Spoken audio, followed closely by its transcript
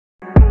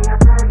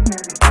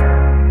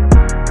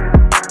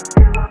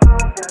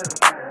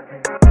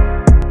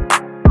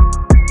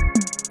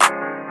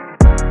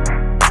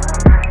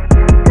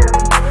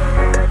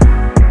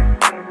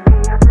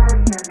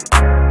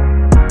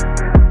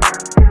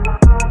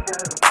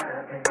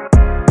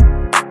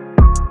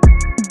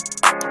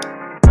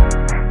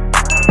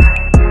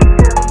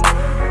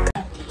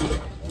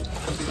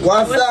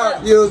What's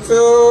up,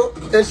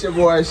 YouTube? It's your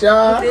boy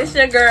Shawn. It's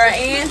your girl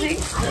Angie.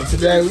 And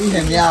today we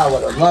hitting y'all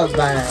with a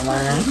mukbang,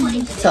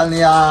 man. Telling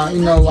y'all,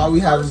 you know, why we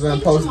haven't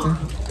been posting.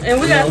 And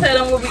we gotta tell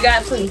them what we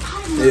got too.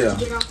 Yeah.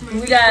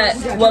 We got,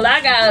 well,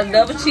 I got a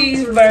double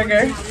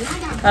cheeseburger,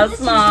 a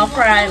small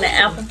fry, and an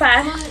apple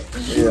pie.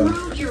 Yeah.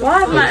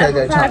 Why is my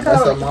apple pie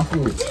That's cold? my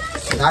food.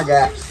 And I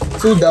got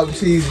 2 double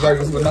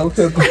cheeseburgers with no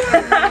pickle.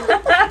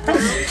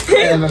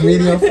 And a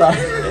medium fry.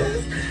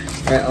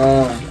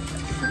 And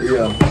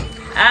yeah.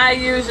 I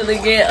usually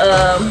get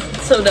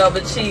 2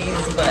 double cheese,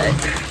 but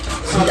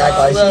she act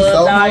like she's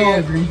so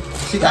hungry.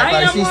 She act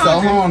like she's so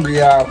hungry,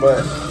 y'all,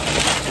 but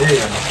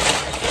yeah.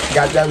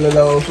 Got that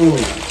little old food.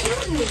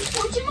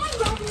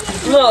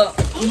 Look,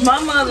 my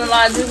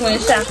mother-in-law just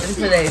went shopping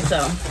today,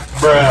 so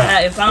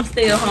if I'm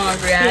still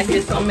hungry, I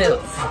get some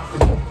milk.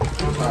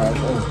 Alright,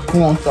 so who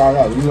won't start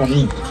out? You want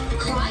me?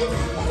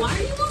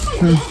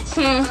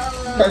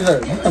 What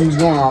are we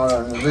doing all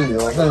that in the video,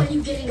 okay?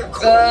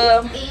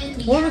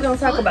 What are we gonna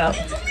talk about?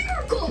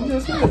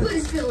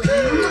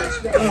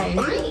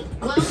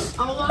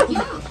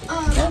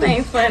 That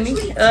ain't funny.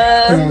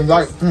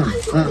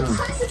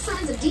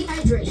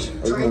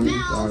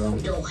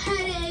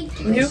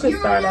 You can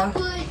start off.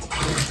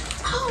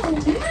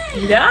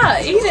 Y'all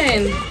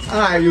eating.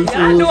 Alright, you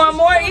Y'all doing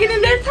more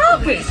eating than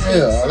talking.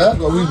 Yeah, that's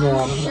what we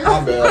doing. My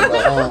bad,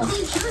 but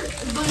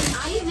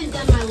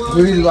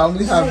the reason why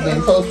we haven't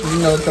been posting, you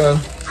know, cause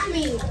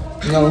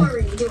you know,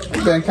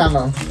 we've been kind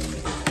of.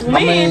 We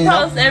ain't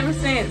post ever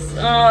since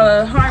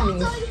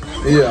Harmony.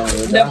 Yeah.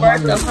 The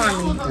birth of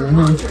Harmony.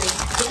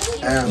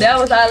 That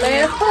was our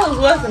last post,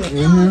 wasn't it?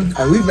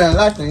 And we've been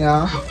lacking,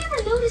 y'all.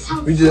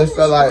 We just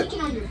felt like,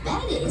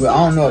 well, I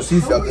don't know if she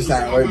felt the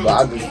same way, but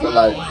I just feel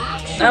like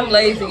I'm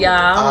lazy, y'all.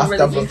 I don't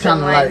really be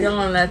feeling like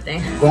doing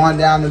nothing. Going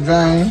down the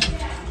drain.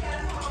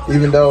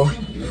 Even though,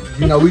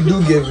 you know, we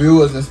do get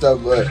viewers and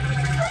stuff, but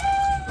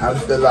I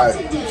just feel like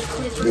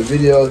the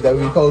videos that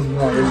we post, we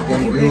don't really get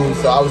views.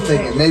 So I was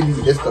thinking maybe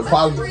it's the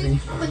quality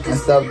and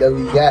stuff that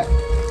we got.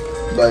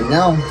 But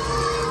now,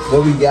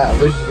 what we got,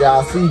 which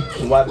y'all see,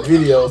 why the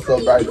video is so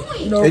bright.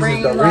 It's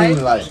just the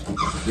ring light.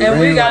 And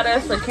we got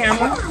us a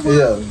camera.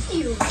 Yeah,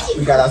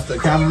 we got us the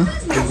camera.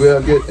 We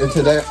will get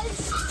into that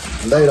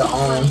later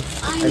on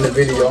in the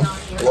video,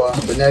 or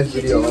the next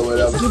video or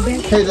whatever.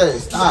 Hey Jay,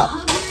 stop.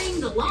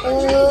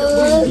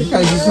 You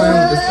can't be playing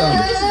with this stuff.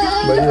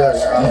 But yeah,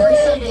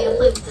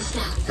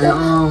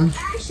 and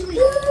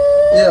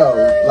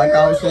yeah, like I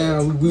was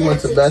saying, we went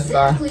to Best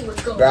Buy,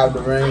 grabbed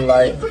the ring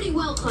light.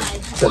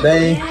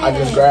 Today, I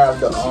just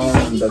grabbed the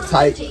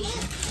Type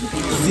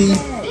C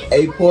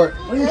 8-port.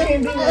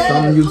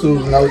 Some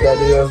YouTube know what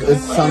that is.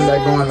 It's something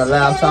that go on the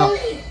laptop.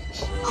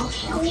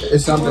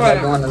 It's something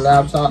that go on the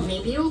laptop, and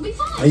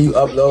you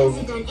upload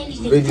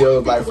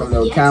videos like from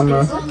your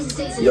camera,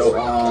 your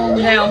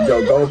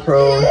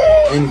GoPro,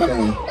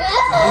 anything.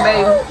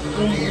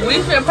 Baby,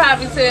 we should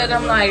probably tell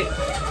them like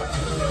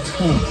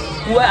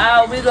what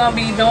all we gonna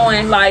be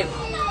doing. Like,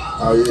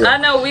 I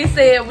know we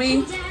said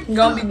we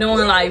gonna be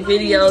doing like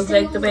videos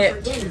back to back,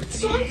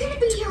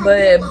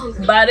 but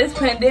by this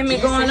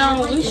pandemic going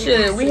on,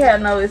 we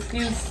have no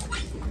excuse.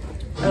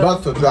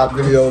 But to drop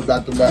videos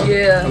back to back.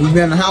 Yeah. We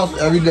be in the house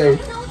every day.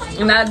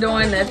 Not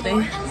doing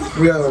nothing.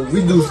 Yeah,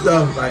 we do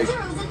stuff like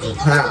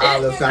I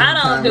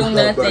don't do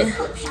nothing.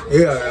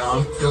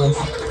 Yeah, just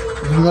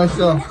make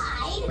sure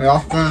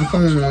y'all spend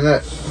something on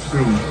that.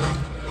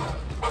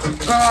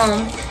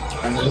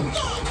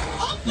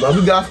 But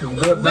we got some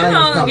good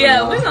bangers coming.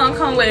 Yeah, we're gonna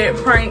come with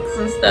pranks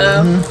and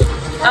stuff.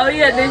 Oh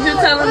yeah, did you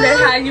tell them that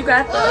how you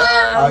got the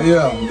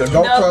the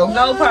GoPro?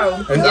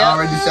 GoPro. It's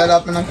already set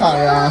up in the car,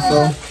 y'all.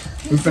 So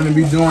we finna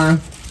be doing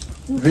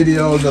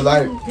videos of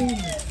like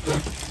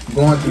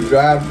going through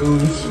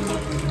drive-thrus,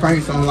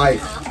 pranks on like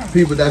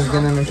people that's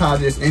getting in the car,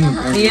 just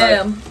anything.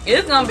 Yeah, like,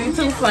 it's gonna be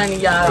too funny,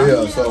 y'all.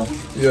 Yeah, so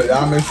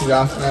y'all make sure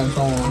y'all stand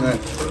tone on that.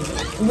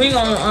 We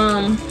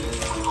gonna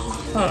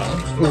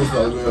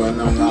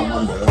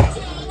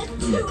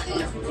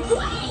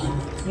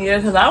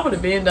yeah, cause I would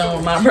have been done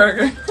with my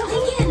burger.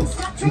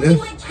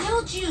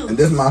 And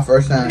this is my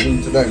first time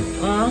eating today.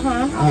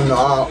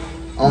 I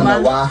don't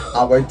know why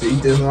I wait to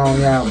eat this long,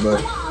 y'all,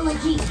 but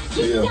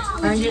yeah.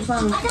 I get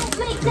some.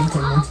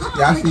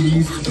 Y'all see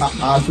these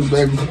my 2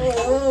 babies,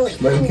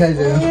 but in case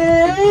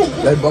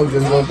they both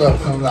just woke up as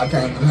soon as I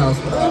came in the house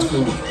for our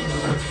food.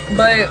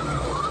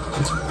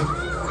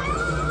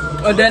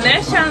 But the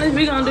next challenge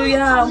we gonna do,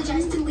 y'all,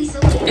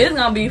 it's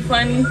gonna be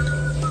funny.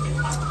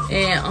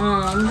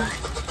 And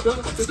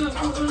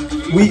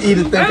we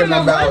either thinking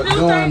about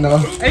doing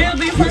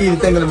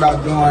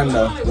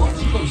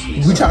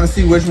we trying to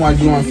see which one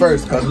doing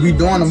first, cause we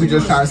doing them, we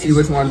just trying to see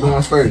which one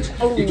doing first.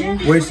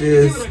 Which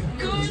is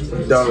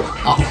the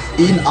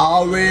eating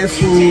all red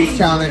food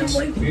challenge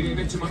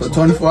for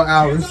 24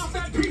 hours,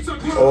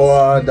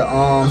 or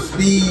the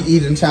speed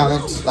eating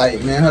challenge.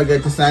 Like, man, her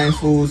get the same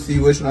food, see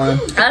which one.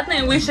 I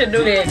think we should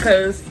do that,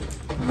 cause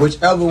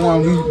whichever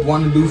one we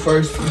want to do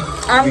first,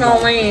 I'm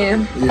gonna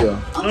win. Yeah.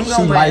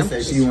 She might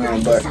say she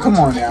win, but come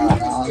on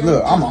now.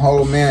 Look, I'm a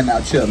whole man now,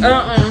 chill.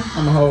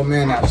 I'm a whole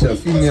man now, chill.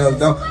 Females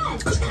don't.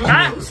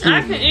 I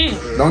can eat.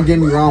 Don't get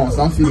me wrong,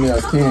 some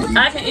females can eat.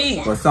 I can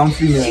eat. But some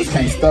females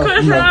can't stuff.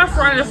 Cause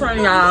I'm in front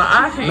of y'all.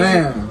 I can eat.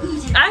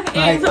 I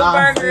can eat 2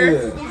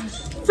 burgers.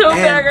 2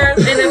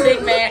 burgers and a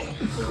Big Mac.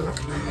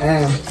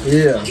 And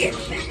yeah.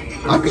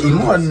 I could eat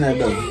more than that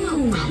though.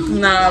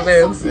 Nah,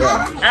 babe.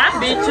 Yeah. I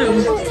beat you.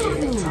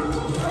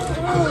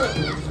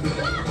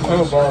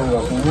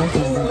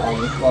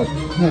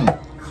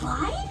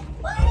 Why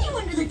are you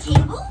under the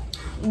table?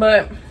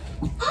 But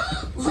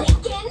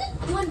Lincoln,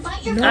 you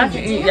invite your I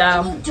can eat,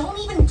 y'all. Don't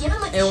even give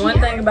him a and one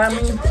thing about me,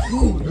 I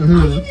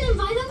didn't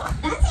invite him.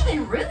 That's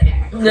even ruder.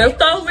 the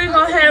stuff we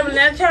gonna have in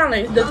that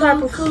challenge, the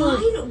type of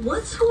food.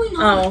 What's going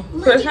on?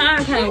 Oh, cause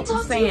Shawn can't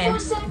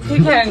stand. He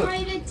can't.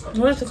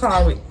 What's it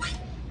called?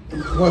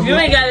 You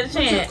ain't got a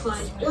chance.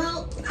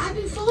 Well, I've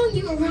been following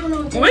you around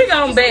all day. We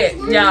gonna bet,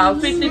 y'all,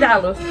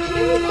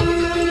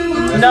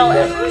 $50. No.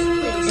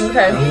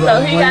 Okay,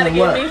 so he gotta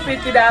give me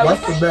 $50.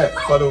 What's the bet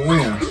for the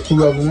win?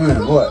 Whoever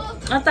wins, what?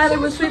 I thought it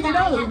was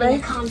 $50,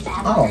 babe.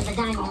 Oh.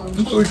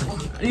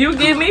 You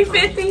give me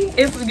 50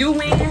 if you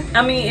win.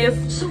 I mean, if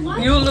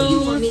you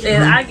lose,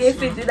 and I get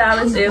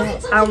 $50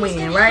 if I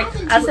win, right?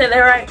 I said that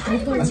right?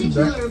 I'm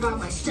particular about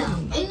my stuff.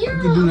 And you're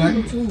You do that.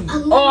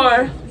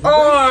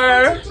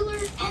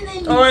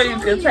 Or you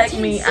could take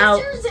me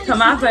out to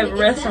my favorite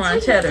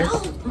restaurant, Cheddar's.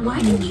 Why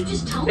didn't you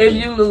just tell me? If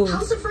you lose. I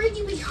was afraid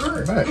you'd be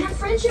hurt. Right. And our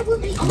friendship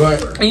would be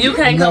But over. And you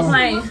can't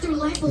complain.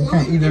 you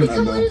can't eat them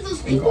though. You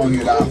can only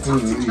get our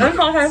food and leave. That's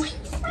okay.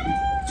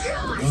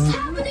 It's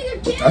happening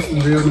again. That's the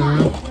real man.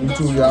 You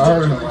two, y'all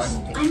heard him, right?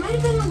 I might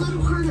have been a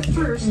little hard at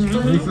first, but You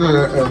I feel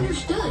that?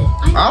 understood. I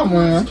I'm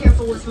win. as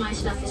careful with my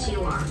stuff as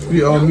you are.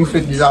 You owe me $50.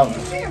 If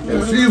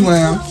she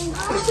wins,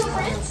 We're still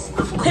friends.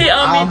 He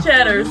owed me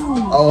Cheddar's.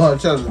 oh her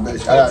cheddar,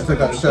 bitch. I gotta take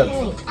out the cheddar.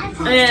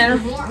 And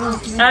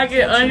I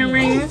get onion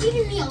rings. It's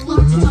giving me a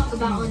lot to talk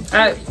about.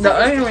 The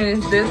onion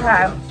rings this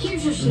high.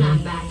 Here's your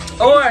snack bag.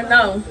 Or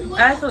no,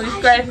 actually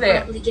scratch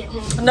that.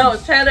 No,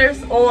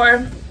 Cheddar's,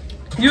 or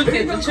you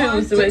get to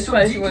choose which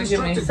place you want to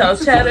give me. So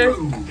Cheddar's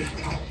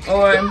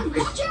or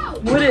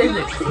what is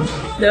it?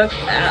 The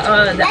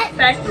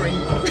factory.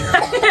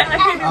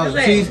 Oh,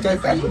 cheesecake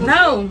factory.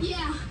 No,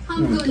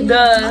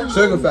 the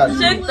Sugar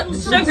factory.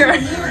 sugar.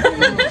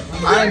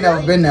 I ain't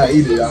never been there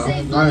either, y'all. I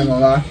ain't gonna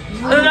lie.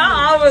 And I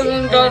always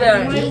want to go there.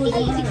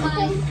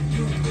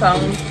 So,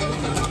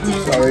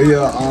 So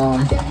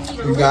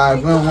yeah, you guys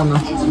don't wanna,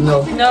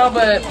 no,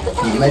 but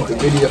make the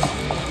video.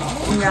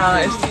 y'all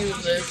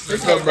excuse us.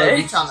 It's So, bro, we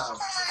okay. tryna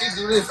we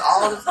do this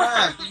all the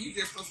time. You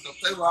just supposed to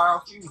play with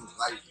our food,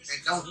 like,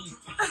 and don't eat.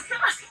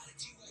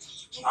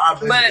 Our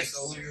business is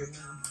so weird, man.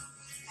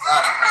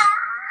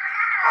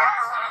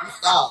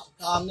 Stop.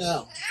 Calm down.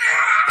 Look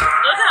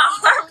how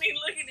firmly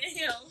looking at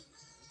him.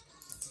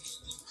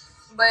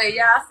 But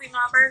y'all see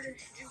my burger?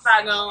 It's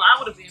not gone. I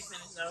would have been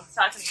finished though.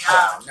 Talking to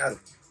y'all. No.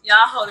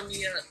 Y'all holding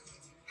me up.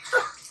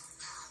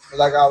 But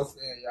like I was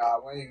saying,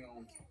 y'all, we ain't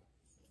gonna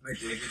make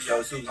this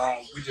video too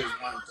long. We just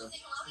wanted to,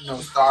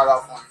 start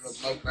off on the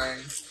mukbang.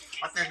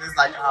 I think it's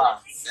like our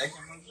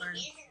second mukbang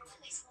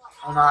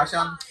on our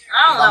channel. I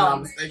don't If I'm know.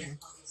 not mistaken.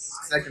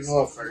 Second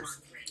or first.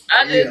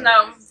 I just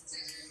know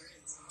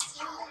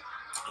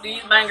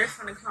these bangers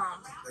finna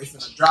come. They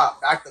finna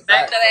drop back to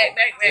back. Back.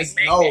 It's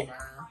no, man.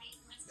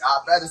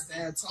 Y'all better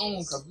stay in tune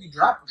because we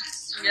dropping.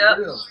 Yep.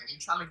 We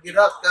trying to get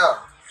up there.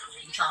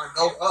 We trying to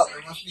go up.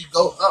 And once we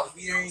go up,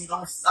 we ain't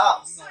gonna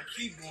stop. We gonna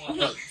keep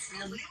going up. You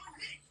feel me?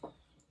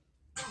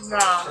 No.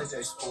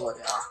 JJ Sport,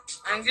 y'all.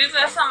 And give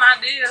us some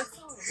ideas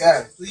too.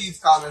 Yeah, please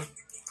comment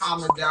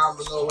down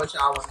below what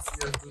y'all want to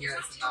see us do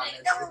next in our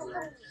next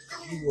video.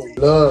 We would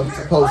love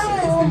to post it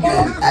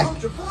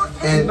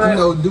and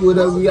do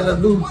whatever we gotta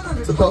do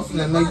to post it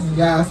and make you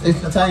guys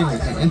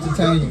entertainment and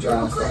entertain you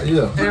guys. So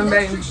yeah. And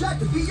baby,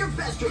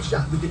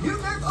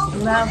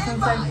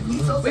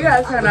 we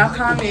gotta turn our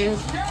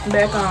comments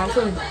back on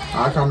too.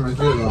 Our comments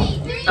is on.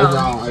 It's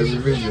on every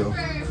video.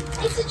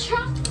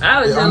 I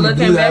was just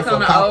looking back on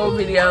the old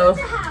videos.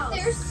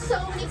 There's so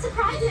many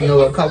surprises. You know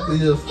what a couple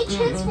is? It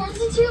transforms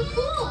into a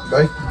pool.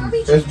 Basically,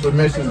 it's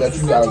permission that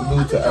you gotta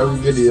do to every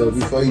video.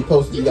 Before you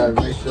post it, you gotta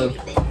make sure if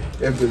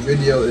the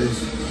video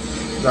is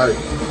like,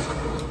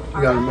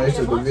 you gotta make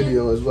sure the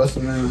video is what's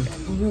the name?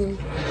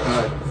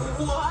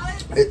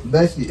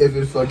 Basically, if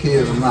it's for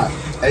kids or not,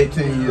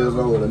 18 years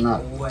old or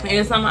not.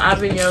 And some of our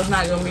videos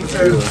not gonna be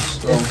true.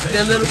 So,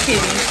 They're little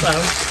kitties, so.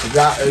 if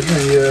y'all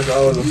 18 years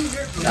old,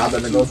 y'all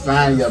better go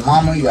find your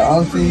mama, your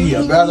auntie,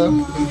 your brother,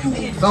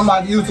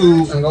 somebody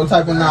YouTube and go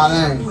type in our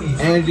name.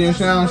 Angie and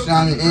Shawn,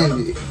 Shawn and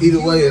Angie. Either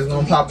way, it's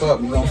gonna pop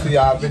up. You're gonna see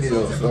our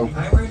videos. So,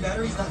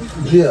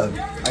 yeah.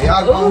 And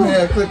y'all go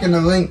ahead and click in the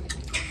link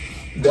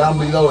down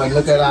below and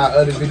look at our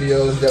other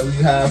videos that we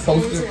have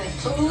posted.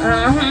 So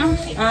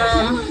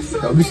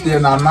we still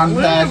not we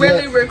monetized didn't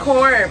really yet.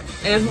 record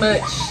as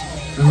much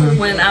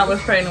when I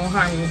was pregnant with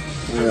Harmony.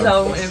 Yeah.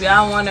 So if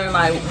y'all wondering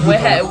like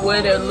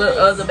where the little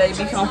other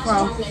baby come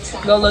from,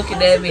 go look at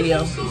that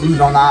video. We was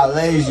on our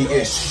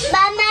lazy-ish.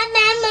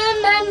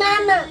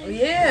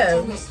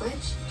 Yeah.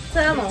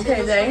 Tell them,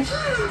 KJ.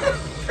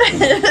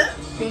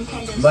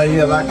 But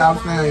yeah, like I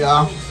was saying,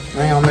 y'all, I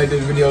ain't gonna make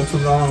this video too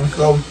long.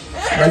 So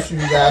make sure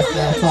you guys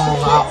stay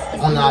tuned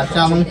on our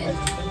channel.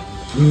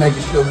 We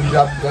making sure we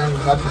drop the game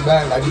out the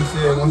back, like we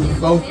said once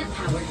before.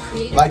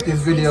 Like this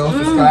video,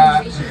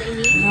 subscribe,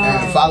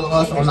 and follow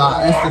us on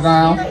our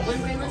Instagram.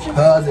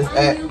 Hers is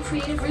at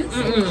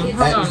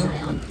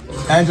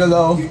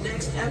Angelo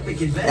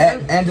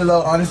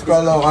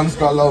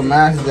 _low.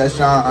 Mine is at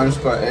Shawn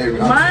 _Avery.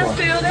 Mine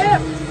still there?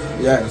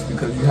 Yes,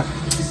 because you have.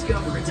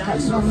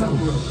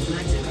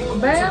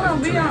 Babe, I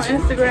don't be on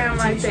Instagram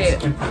like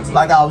that.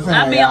 Like I was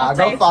saying, y'all,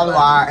 go follow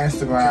our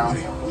Instagram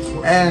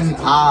and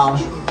our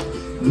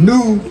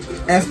new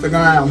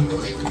Instagram,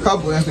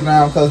 couple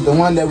Instagram, because the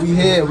one that we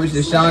had, which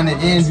is Shawn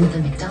and Angie,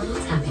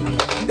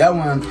 that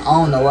one, I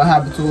don't know what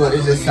happened to it.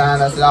 It just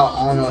signed us out.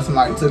 I don't know if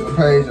somebody took a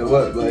page or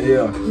what, but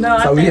yeah. No,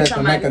 so we had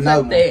to make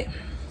another one.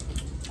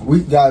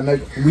 We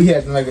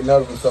had to make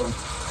another one. So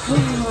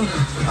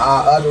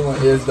our other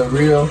one is the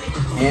real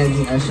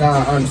Angie and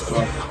Shawn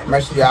 _.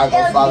 Make sure y'all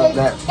go follow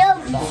that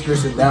in the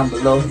description down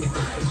below.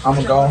 I'm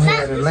gonna go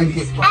ahead and link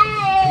it,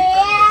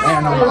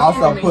 and I'm gonna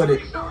also put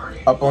it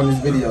up on this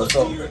video.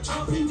 So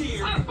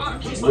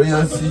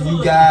we'll see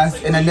you guys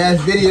in the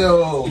next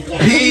video.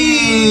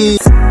 Peace.